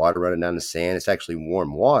look, water running down the sand. It's actually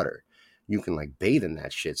warm water. You can like bathe in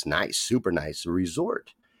that shit. It's nice, super nice, a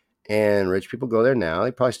resort. And rich people go there now.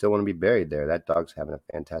 They probably still want to be buried there. That dog's having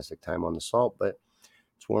a fantastic time on the salt, but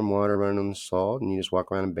it's warm water running on the salt, and you just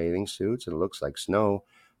walk around in bathing suits, and it looks like snow.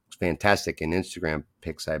 It's fantastic in Instagram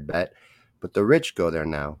pics, I bet. But the rich go there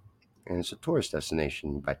now, and it's a tourist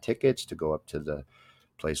destination. You buy tickets to go up to the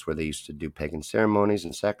place where they used to do pagan ceremonies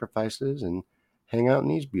and sacrifices and hang out in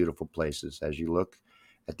these beautiful places as you look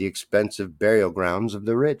at the expensive burial grounds of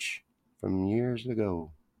the rich from years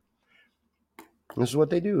ago. This is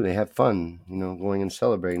what they do. They have fun, you know, going and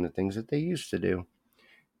celebrating the things that they used to do.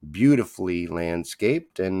 Beautifully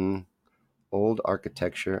landscaped and old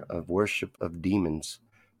architecture of worship of demons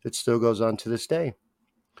that still goes on to this day.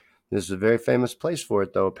 This is a very famous place for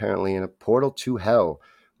it, though, apparently in a portal to hell,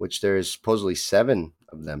 which there is supposedly 7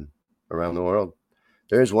 of them around the world.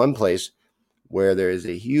 There is one place where there is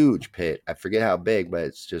a huge pit. I forget how big, but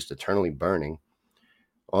it's just eternally burning.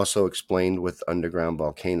 Also explained with underground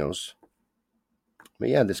volcanoes. But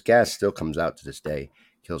yeah, this gas still comes out to this day.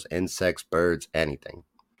 Kills insects, birds, anything.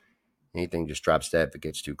 Anything just drops dead if it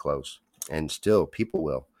gets too close. And still, people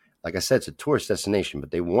will. Like I said, it's a tourist destination,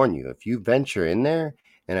 but they warn you. If you venture in there,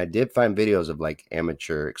 and I did find videos of like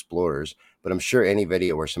amateur explorers, but I'm sure any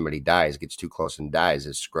video where somebody dies, gets too close and dies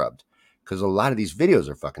is scrubbed. Because a lot of these videos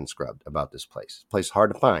are fucking scrubbed about this place. This place is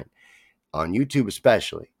hard to find. On YouTube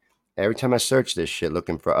especially. Every time I search this shit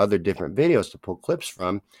looking for other different videos to pull clips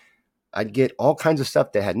from, I'd get all kinds of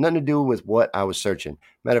stuff that had nothing to do with what I was searching.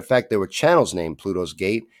 Matter of fact, there were channels named Pluto's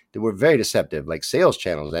Gate that were very deceptive, like sales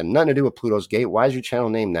channels that had nothing to do with Pluto's Gate. Why is your channel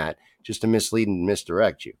named that? Just to mislead and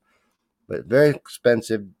misdirect you. But very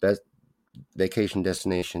expensive best vacation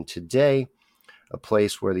destination today, a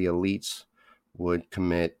place where the elites would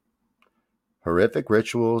commit horrific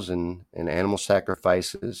rituals and animal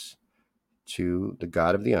sacrifices to the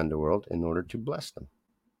god of the underworld in order to bless them.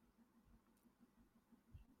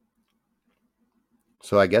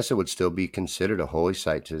 So I guess it would still be considered a holy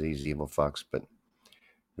site to these evil fucks, but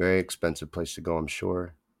very expensive place to go, I'm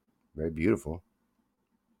sure. Very beautiful.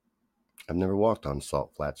 I've never walked on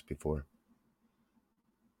salt flats before.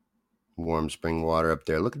 Warm spring water up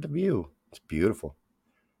there. Look at the view. It's beautiful.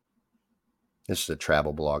 This is a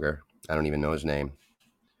travel blogger. I don't even know his name.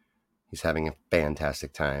 He's having a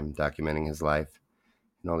fantastic time documenting his life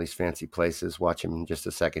in all these fancy places. Watch him in just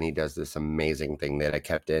a second. He does this amazing thing that I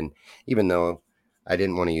kept in, even though I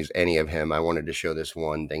didn't want to use any of him. I wanted to show this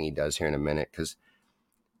one thing he does here in a minute because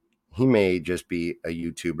he may just be a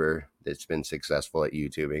YouTuber that's been successful at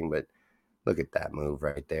YouTubing, but look at that move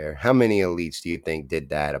right there. How many elites do you think did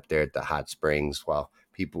that up there at the hot springs while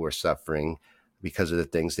people were suffering because of the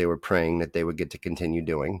things they were praying that they would get to continue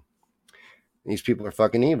doing? These people are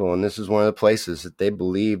fucking evil, and this is one of the places that they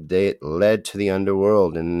believed they led to the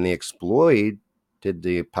underworld, and they exploited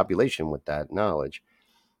the population with that knowledge.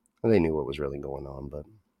 Well, they knew what was really going on, but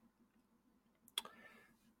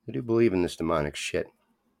they do believe in this demonic shit.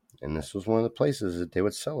 And this was one of the places that they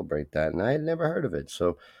would celebrate that, and I had never heard of it.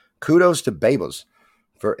 So kudos to Babels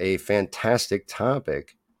for a fantastic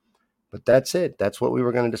topic. But that's it. That's what we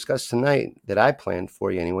were going to discuss tonight that I planned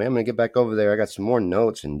for you anyway. I'm going to get back over there. I got some more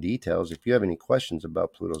notes and details if you have any questions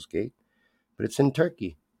about Pluto's Gate. But it's in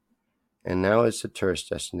Turkey. And now it's a tourist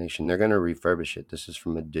destination. They're going to refurbish it. This is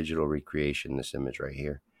from a digital recreation, this image right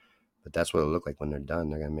here. But that's what it'll look like when they're done.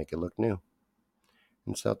 They're going to make it look new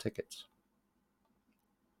and sell tickets.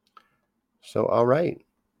 So, all right.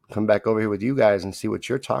 Come back over here with you guys and see what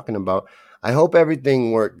you're talking about. I hope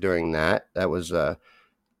everything worked during that. That was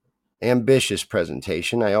ambitious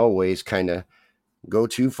presentation. I always kind of go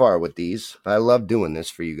too far with these. I love doing this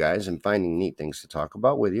for you guys and finding neat things to talk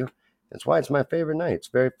about with you. That's why it's my favorite night. It's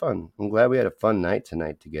very fun. I'm glad we had a fun night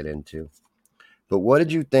tonight to get into. But what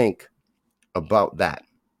did you think about that?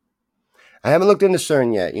 I haven't looked into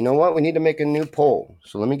CERN yet. You know what? We need to make a new poll.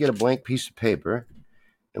 So let me get a blank piece of paper.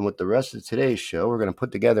 And with the rest of today's show, we're going to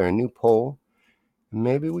put together a new poll.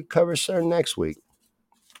 Maybe we cover CERN next week.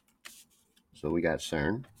 So we got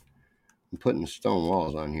CERN. I'm putting the stone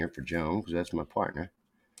walls on here for Joan because that's my partner,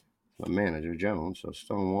 my manager, Joan. So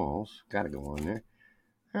stone walls got to go on there.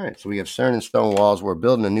 All right, so we have CERN and stone walls. We're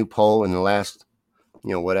building a new poll in the last,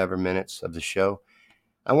 whatever minutes of the show.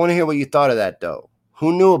 I want to hear what you thought of that, though.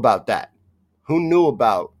 Who knew about that? Who knew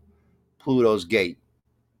about Pluto's Gate?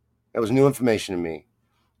 That was new information to me.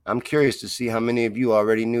 I'm curious to see how many of you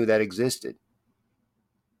already knew that existed.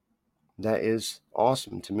 That is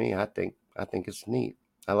awesome to me. I think it's neat.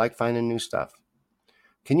 I like finding new stuff.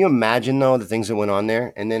 Can you imagine, though, the things that went on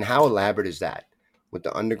there? And then how elaborate is that? With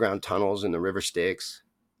the underground tunnels and the river Styx,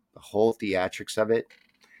 the whole theatrics of it.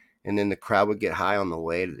 And then the crowd would get high on the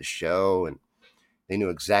way to the show. And they knew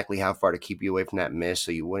exactly how far to keep you away from that mist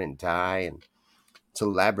so you wouldn't die. And it's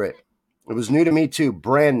elaborate. It was new to me, too.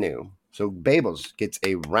 Brand new. So Babels gets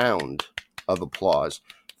a round of applause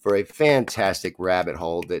for a fantastic rabbit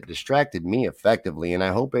hole that distracted me effectively, and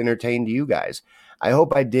I hope entertained you guys. I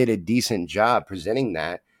hope I did a decent job presenting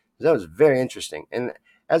that. That was very interesting. And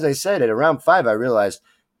as I said, at around 5, I realized,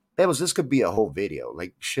 Babels, this could be a whole video.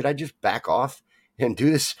 Like, should I just back off and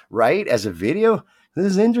do this right as a video? This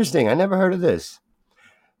is interesting. I never heard of this.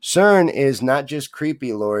 CERN is not just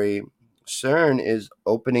creepy, Lori. CERN is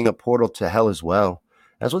opening a portal to hell as well.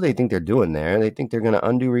 That's what they think they're doing there. They think they're going to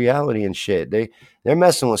undo reality and shit. They're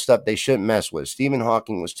messing with stuff they shouldn't mess with. Stephen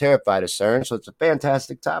Hawking was terrified of CERN, so it's a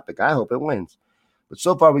fantastic topic. I hope it wins. But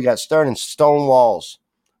so far, we got CERN and stone walls.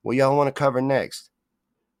 What y'all want to cover next?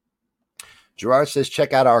 Gerard says,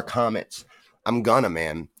 check out our comments. I'm gonna,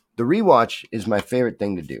 man. The rewatch is my favorite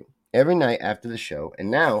thing to do. Every night after the show,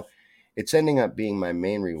 and now it's ending up being my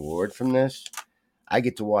main reward from this. I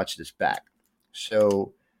get to watch this back.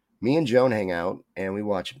 So me and Joan hang out, and we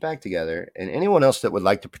watch it back together. And anyone else that would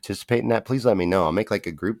like to participate in that, please let me know. I'll make like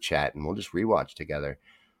a group chat, and we'll just rewatch together.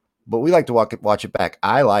 But we like to watch it back.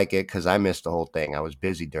 I like it because I missed the whole thing. I was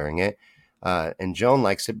busy during it. And Joan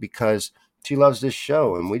likes it because she loves this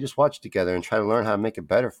show, and we just watch it together and try to learn how to make it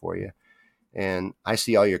better for you. And I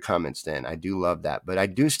see all your comments then. I do love that. But I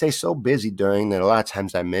do stay so busy during that a lot of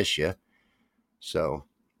times I miss you. So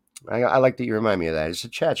I like that you remind me of that. It's a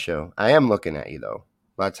chat show. I am looking at you, though.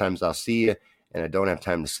 A lot of times I'll see you, and I don't have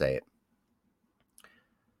time to say it.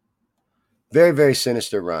 Very, very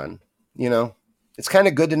sinister run. It's kind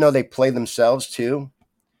of good to know they play themselves, too.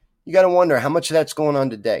 You got to wonder how much of that's going on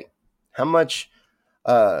today. How much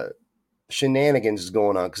shenanigans is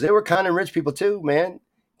going on. Because they were kind of rich people, too, man.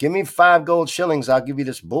 Give me 5 gold shillings, I'll give you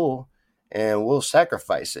this bull, and we'll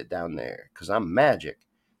sacrifice it down there because I'm magic.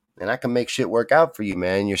 And I can make shit work out for you,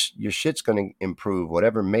 man. Your shit's going to improve.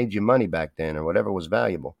 Whatever made you money back then or whatever was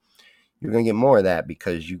valuable. You're going to get more of that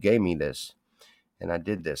because you gave me this. And I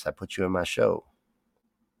did this. I put you in my show.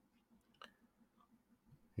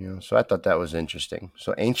 So I thought that was interesting.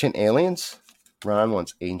 So ancient aliens. Ron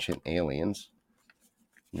wants ancient aliens.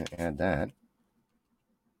 I'm going to add that.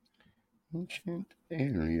 Ancient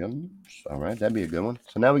Aliens. All right, that'd be a good one.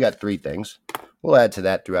 So now we got 3 things. We'll add to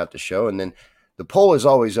that throughout the show. And then the poll is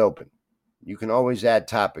always open. You can always add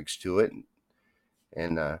topics to it.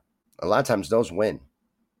 And a lot of times those win.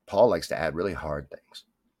 Paul likes to add really hard things.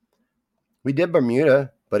 We did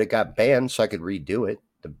Bermuda, but it got banned, so I could redo it.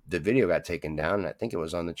 The video got taken down, and I think it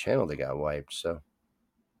was on the channel that got wiped. So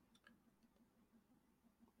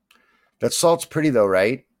that salt's pretty, though,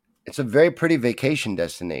 right? It's a very pretty vacation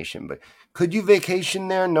destination. But could you vacation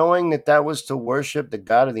there knowing that that was to worship the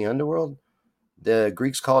god of the underworld? The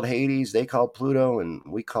Greeks called Hades, they called Pluto, and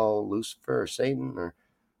we call Lucifer or Satan. Or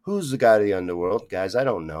who's the god of the underworld? Guys, I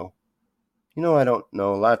don't know. You know, I don't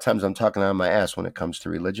know. A lot of times I'm talking out of my ass when it comes to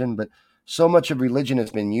religion, but so much of religion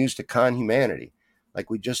has been used to con humanity, like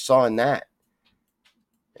we just saw in that.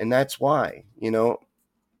 And that's why,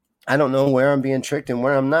 I don't know where I'm being tricked and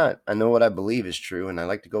where I'm not. I know what I believe is true, and I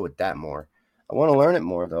like to go with that more. I want to learn it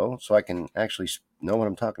more, though, so I can actually know what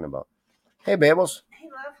I'm talking about. Hey, Babels. Hey,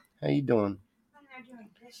 love. How you doing? I'm there doing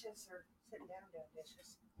dishes or sitting down doing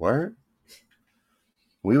dishes. Word?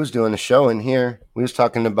 We was doing a show in here. We was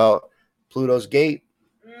talking about Pluto's gate.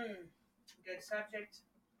 Good subject.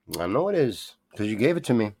 I know it is, because you gave it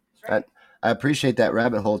to me. Right. I appreciate that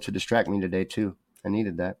rabbit hole to distract me today, too. I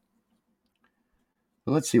needed that.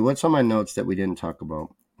 But let's see, what's on my notes that we didn't talk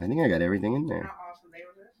about? I think I got everything in there. How awesome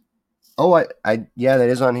Babels is? Oh, yeah, that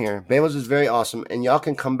is on here. Babels is very awesome. And y'all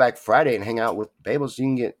can come back Friday and hang out with Babels. You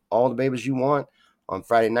can get all the Babels you want on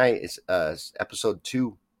Friday night. It's episode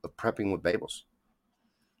 2 of Prepping with Babels.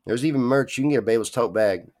 There's even merch. You can get a Babels tote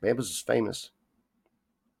bag. Babels is famous.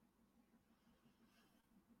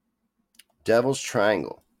 Devil's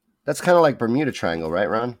Triangle. That's kind of like Bermuda Triangle, right,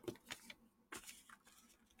 Ron?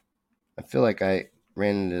 I feel like I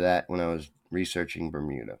ran into that when I was researching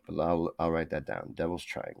Bermuda, but I'll write that down. Devil's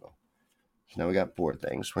Triangle. So now we got 4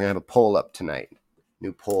 things. We're going to have a poll up tonight.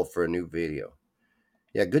 New poll for a new video.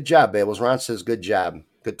 Yeah, good job, Babels. Ron says good job.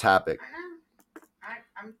 Good topic. I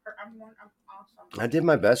know. I'm awesome. I did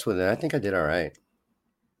my best with it. I think I did all right.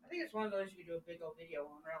 I think it's one of those you could do a big old video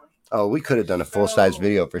on, really. Oh, we could have done a full-size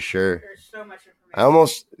video for sure. There's so much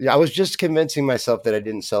information. I was just convincing myself that I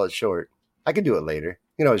didn't sell it short. I could do it later.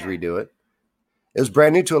 You can always redo it. It was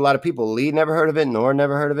brand new to a lot of people. Lee never heard of it. Nora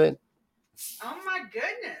never heard of it. Oh, my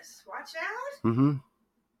goodness. Watch out. Mm-hmm.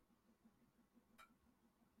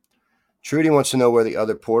 Trudy wants to know where the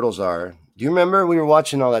other portals are. Do you remember? We were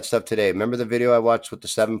watching all that stuff today. Remember the video I watched with the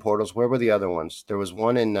 7 portals? Where were the other ones? There was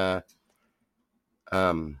one in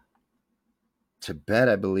Tibet,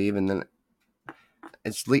 I believe, and then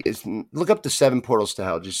it's look up the 7 portals to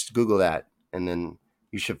hell. Just Google that, and then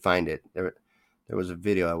you should find it. There was a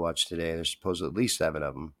video I watched today. There's supposed at least 7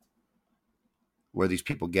 of them where these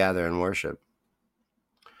people gather and worship.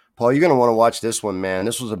 Paul, you're going to want to watch this one, man.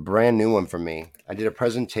 This was a brand new one for me. I did a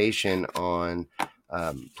presentation on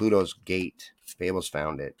Pluto's gate. Babels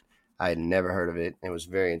found it. I had never heard of it. It was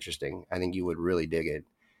very interesting. I think you would really dig it.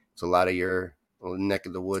 It's a lot of your neck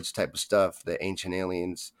of the woods type of stuff, the ancient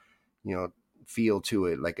aliens, feel to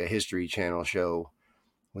it, like a History Channel show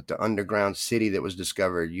with the underground city that was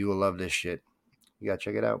discovered. You will love this shit. You got to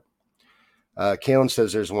check it out. Kalen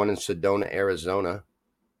says there's one in Sedona, Arizona.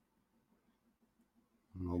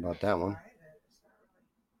 I don't know about that one.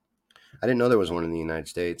 I didn't know there was one in the United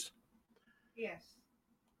States. Yes.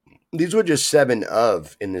 These were just 7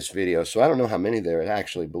 of in this video, so I don't know how many there are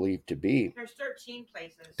actually believed to be. There's 13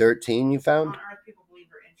 places. 13 you found? On Earth, people believe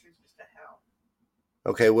are entrances to hell.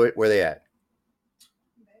 Okay, where are they at?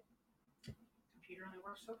 Computer only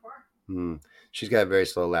works so far. She's got a very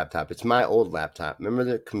slow laptop. It's my old laptop. Remember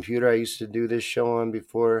the computer I used to do this show on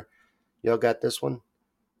before y'all got this one?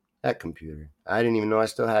 That computer. I didn't even know I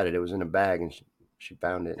still had it. It was in a bag, and she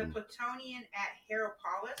found it. The Plutonian at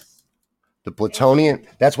Hierapolis. The Plutonian?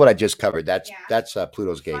 That's what I just covered. That's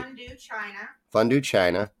Pluto's gate. Fondue,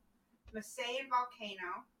 China. Masayan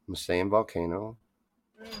Volcano.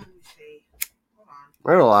 Let me see. Hold on.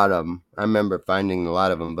 There are a lot of them. I remember finding a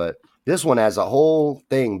lot of them, but this one has a whole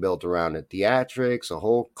thing built around it. Theatrics, a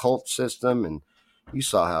whole cult system, and you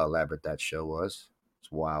saw how elaborate that show was.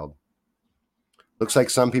 It's wild. Looks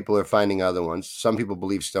like some people are finding other ones. Some people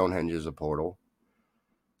believe Stonehenge is a portal.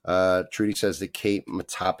 Trudy says the Cape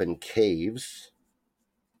Matapan Caves.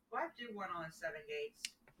 Well, I do one on the 7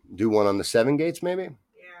 gates. Do one on the 7 gates, maybe?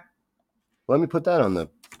 Yeah. Let me put that on the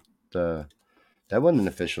that wasn't an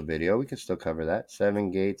official video. We could still cover that.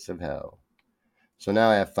 7 gates of hell. So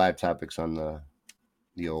now I have 5 topics on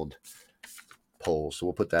the old poll. So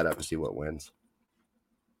we'll put that up and see what wins.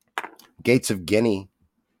 Gates of Guinea,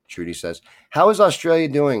 Trudy says. How is Australia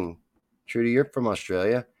doing? Trudy, you're from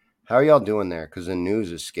Australia. How are y'all doing there? Because the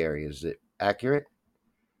news is scary. Is it accurate?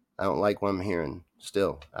 I don't like what I'm hearing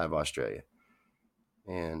still out of Australia.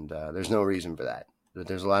 And there's no reason for that. But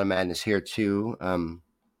there's a lot of madness here, too.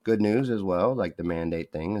 Good news as well, like the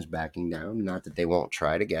mandate thing is backing down. Not that they won't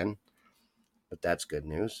try it again, but that's good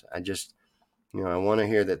news. I just, I want to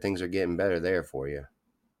hear that things are getting better there for you.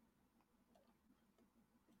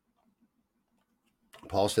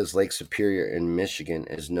 Paul says Lake Superior in Michigan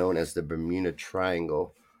is known as the Bermuda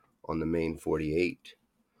Triangle on the main 48.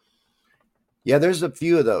 Yeah, there's a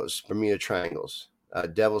few of those Bermuda Triangles.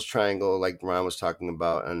 Devil's Triangle, like Ron was talking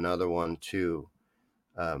about, another one too,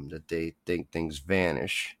 that they think things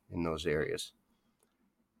vanish in those areas.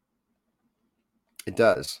 It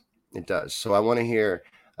does. It does. So I want to hear,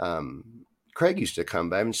 Craig used to come,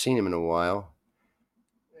 but I haven't seen him in a while.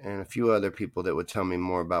 And a few other people that would tell me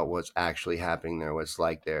more about what's actually happening there, what's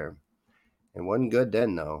like there. It wasn't good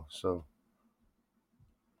then, though. So,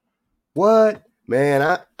 what? Man,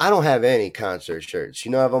 I don't have any concert shirts.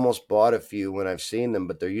 I've almost bought a few when I've seen them,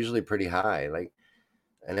 but they're usually pretty high. Like,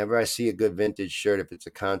 whenever I see a good vintage shirt, if it's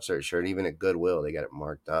a concert shirt, even at Goodwill, they got it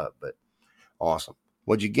marked up. But awesome.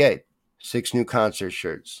 What'd you get? 6 new concert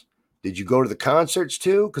shirts. Did you go to the concerts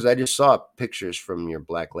too? Because I just saw pictures from your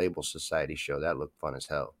Black Label Society show. That looked fun as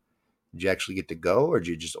hell. Did you actually get to go, or did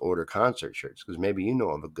you just order concert shirts? Because maybe you know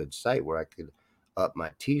of a good site where I could up my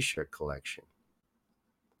t-shirt collection.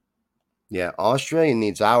 Yeah, Australia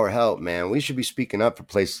needs our help, man. We should be speaking up for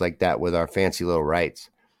places like that with our fancy little rights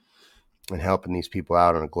and helping these people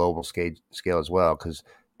out on a global scale as well, because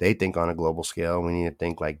they think on a global scale. We need to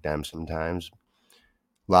think like them sometimes.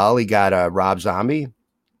 Lolly got a Rob Zombie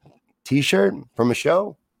t-shirt from a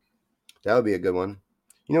show. That would be a good one.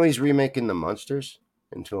 He's remaking The Munsters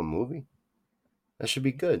into a movie. That should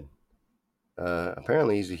be good.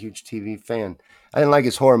 Apparently, he's a huge TV fan. I didn't like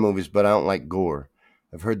his horror movies, but I don't like gore.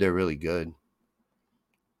 I've heard they're really good.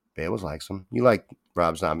 Babels likes them. You like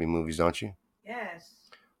Rob Zombie movies, don't you? Yes.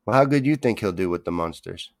 Well, how good do you think he'll do with The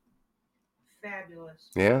Munsters? Fabulous.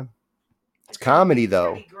 Yeah? It's comedy,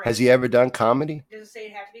 though. Has he ever done comedy? Does it say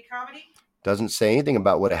it have to be comedy? Doesn't say anything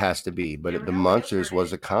about what it has to be, but The Munsters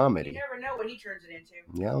was a comedy. You never know what he turns it into.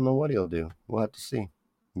 Yeah, I don't know what he'll do. We'll have to see.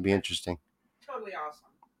 It'll be interesting. Totally awesome.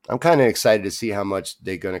 I'm kind of excited to see how much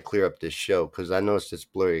they're going to clear up this show, because I noticed it's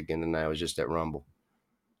blurry again tonight. I was just at Rumble.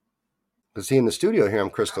 Because see, in the studio here, I'm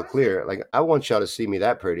crystal clear. Like, I want y'all to see me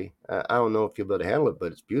that pretty. I don't know if you'll be able to handle it,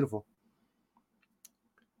 but it's beautiful.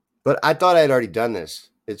 But I thought I had already done this.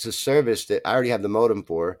 It's a service that I already have the modem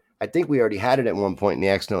for. I think we already had it at one point, and they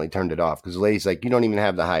accidentally turned it off. Because the lady's like, you don't even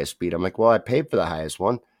have the highest speed. I'm like, well, I paid for the highest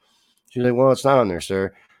one. She's like, well, it's not on there,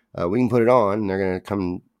 sir. We can put it on, and they're going to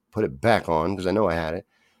come put it back on, because I know I had it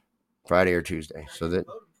Friday or Tuesday. So that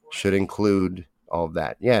should include all of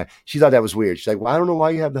that. Yeah, she thought that was weird. She's like, well, I don't know why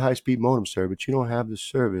you have the high-speed modem, sir, but you don't have the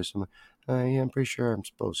service. I'm like, yeah, I'm pretty sure I'm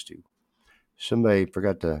supposed to. Somebody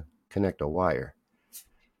forgot to connect a wire.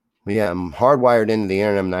 But yeah, I'm hardwired into the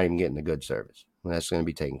internet. I'm not even getting the good service. Well, that's going to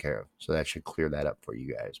be taken care of. So that should clear that up for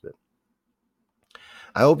you guys. But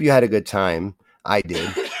I hope you had a good time. I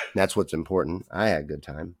did. That's what's important. I had a good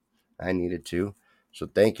time. I needed to. So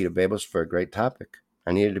thank you to Babos for a great topic.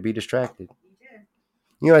 I needed to be distracted.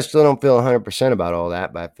 I still don't feel 100% about all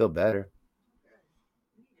that, but I feel better.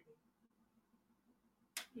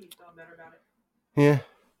 You feel better about it. Yeah.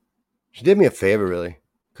 She did me a favor, really.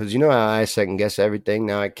 Because how I second guess everything?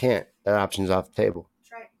 Now I can't. That option's off the table.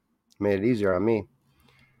 That's right. Made it easier on me.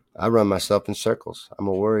 I run myself in circles. I'm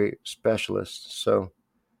a worry specialist. So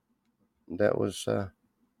that was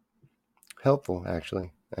helpful,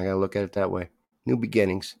 actually. I got to look at it that way. New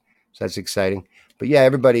beginnings. So that's exciting. But yeah,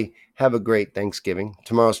 everybody have a great Thanksgiving.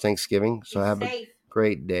 Tomorrow's Thanksgiving. So have a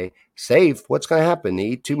great day. Safe? What's going to happen?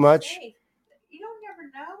 Eat too much? Safe. You don't never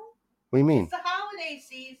know. What do you mean? It's the holiday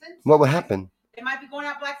season. What would happen? They might be going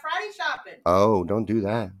out Black Friday shopping. Oh, don't do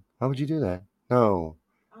that. Why would you do that? No.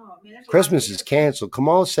 Oh, man, Christmas is canceled.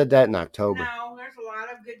 Kamala said that in October. No, there's a lot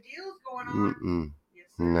of good deals going on. Mm-mm. Yes,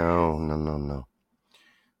 No.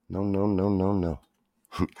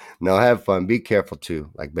 No, have fun. Be careful,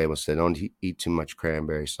 too. Like Babel said, don't eat too much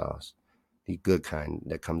cranberry sauce. The good kind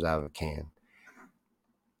that comes out of a can.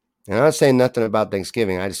 And I'm not saying nothing about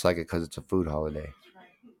Thanksgiving. I just like it because it's a food holiday.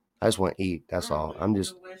 I just want to eat. That's all. I'm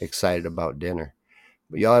just excited about dinner.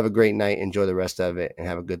 But y'all have a great night. Enjoy the rest of it and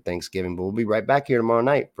have a good Thanksgiving. But we'll be right back here tomorrow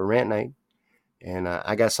night for Rant Night. And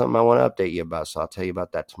I got something I want to update you about, so I'll tell you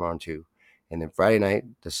about that tomorrow, too. And then Friday night,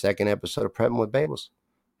 the second episode of Prepping with Babels.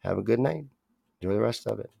 Have a good night. Enjoy the rest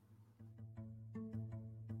of it.